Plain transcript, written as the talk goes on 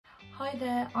Hi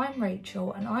there, I'm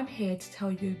Rachel and I'm here to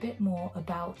tell you a bit more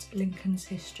about Lincoln's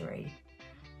history.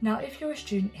 Now, if you're a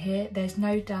student here, there's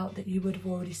no doubt that you would have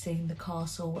already seen the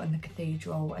castle and the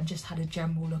cathedral and just had a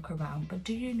general look around, but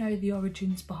do you know the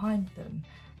origins behind them?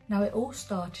 Now, it all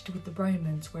started with the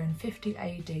Romans, where in 50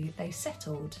 AD they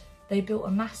settled. They built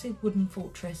a massive wooden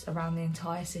fortress around the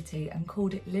entire city and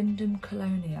called it Lindum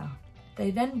Colonia. They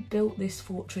then built this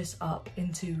fortress up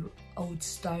into old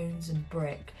stones and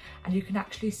brick, and you can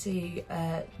actually see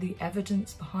the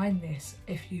evidence behind this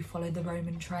if you follow the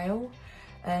Roman trail.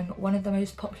 One of the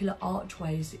most popular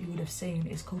archways that you would have seen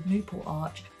is called Newport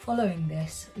Arch. Following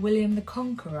this, William the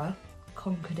Conqueror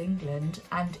conquered England,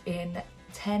 and in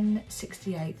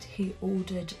 1068 he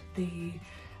ordered the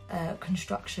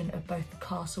construction of both the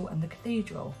castle and the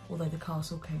cathedral, although the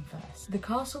castle came first. The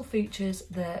castle features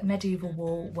the medieval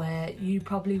wall, where you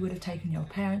probably would have taken your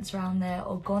parents around there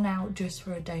or gone out just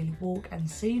for a daily walk and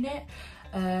seen it.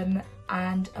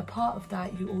 And a part of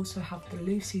that, you also have the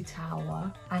Lucy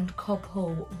Tower and Cobb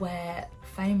Hall, where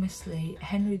famously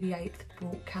Henry VIII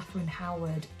brought Catherine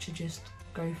Howard to just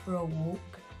go for a walk.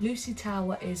 Lucy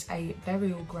Tower is a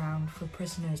burial ground for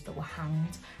prisoners that were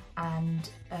hanged, and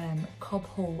Cobb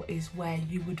Hall is where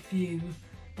you would view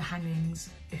the hangings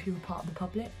if you were part of the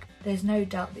public. There's no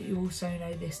doubt that you also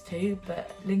know this too,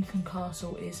 but Lincoln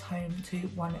Castle is home to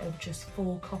one of just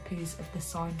 4 copies of the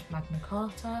signed Magna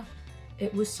Carta.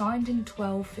 It was signed in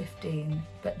 1215,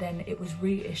 but then it was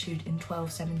reissued in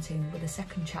 1217 with a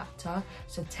second chapter,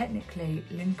 so technically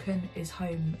Lincoln is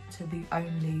home to the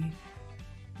only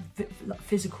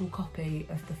physical copy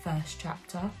of the first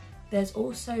chapter. There's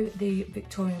also the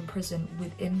Victorian prison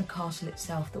within the castle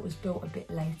itself that was built a bit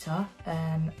later.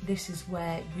 This is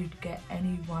where you'd get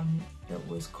anyone that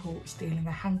was caught stealing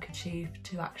a handkerchief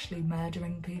to actually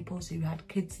murdering people. So you had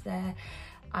kids there,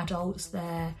 adults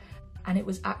there, and it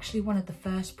was actually one of the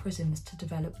first prisons to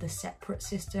develop the separate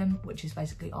system, which is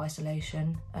basically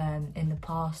isolation. In the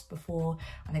past, before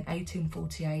I think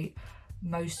 1848,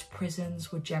 most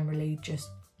prisons would generally just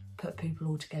put people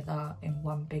all together in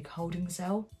one big holding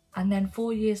cell. And then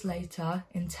 4 years later,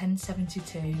 in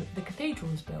 1072, the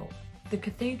cathedral was built. The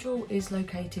cathedral is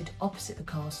located opposite the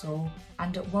castle,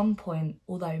 and at one point,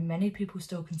 although many people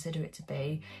still consider it to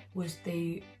be, was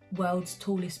the world's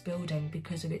tallest building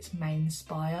because of its main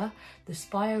spire. The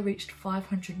spire reached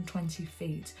 520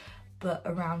 feet, but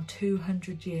around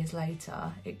 200 years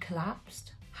later, it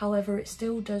collapsed. However, it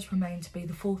still does remain to be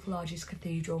the 4th largest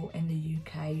cathedral in the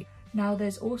UK. Now,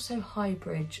 there's also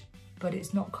Highbridge, but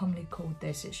it's not commonly called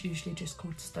this, it's usually just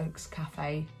called Stokes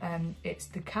Cafe. It's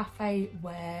the cafe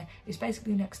where it's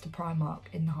basically next to Primark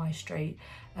in the High Street,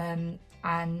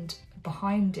 and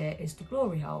behind it is the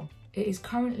Glory Hole. It is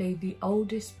currently the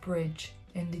oldest bridge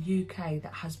in the UK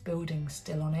that has buildings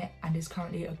still on it, and is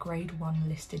currently a Grade 1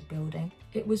 listed building.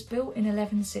 It was built in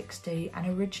 1160 and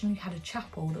originally had a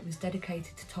chapel that was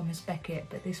dedicated to Thomas Becket,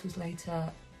 but this was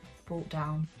later brought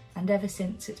down, and ever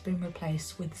since it's been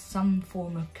replaced with some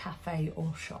form of cafe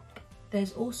or shop.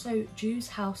 There's also Jews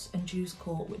House and Jews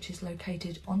Court, which is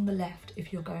located on the left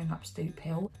if you're going up Stoop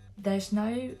Hill. There's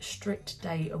no strict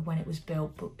date of when it was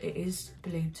built, but it is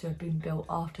believed to have been built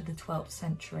after the 12th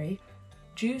century.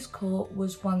 Jews Court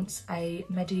was once a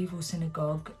medieval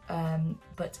synagogue,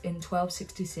 but in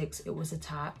 1266 it was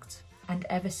attacked, and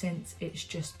ever since it's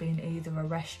just been either a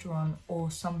restaurant or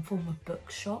some form of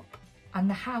bookshop. And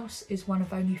the house is one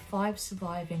of only 5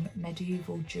 surviving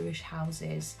medieval Jewish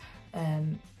houses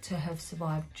to have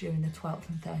survived during the 12th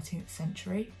and 13th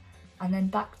century. And then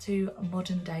back to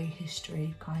modern day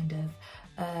history, kind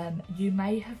of. You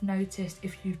may have noticed,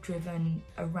 if you've driven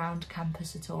around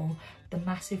campus at all, the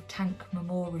massive tank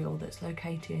memorial that's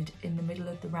located in the middle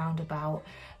of the roundabout,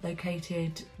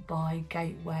 located by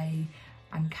Gateway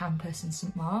and Campus and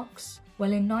St Mark's.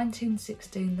 Well, in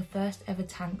 1916, the first ever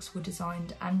tanks were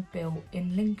designed and built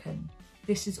in Lincoln.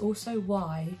 This is also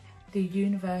why the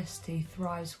university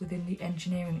thrives within the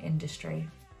engineering industry.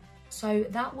 So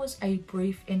that was a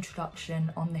brief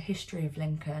introduction on the history of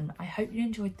Lincoln. I hope you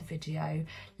enjoyed the video.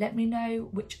 Let me know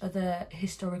which other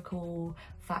historical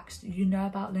facts you know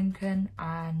about Lincoln,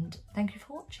 and thank you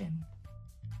for watching.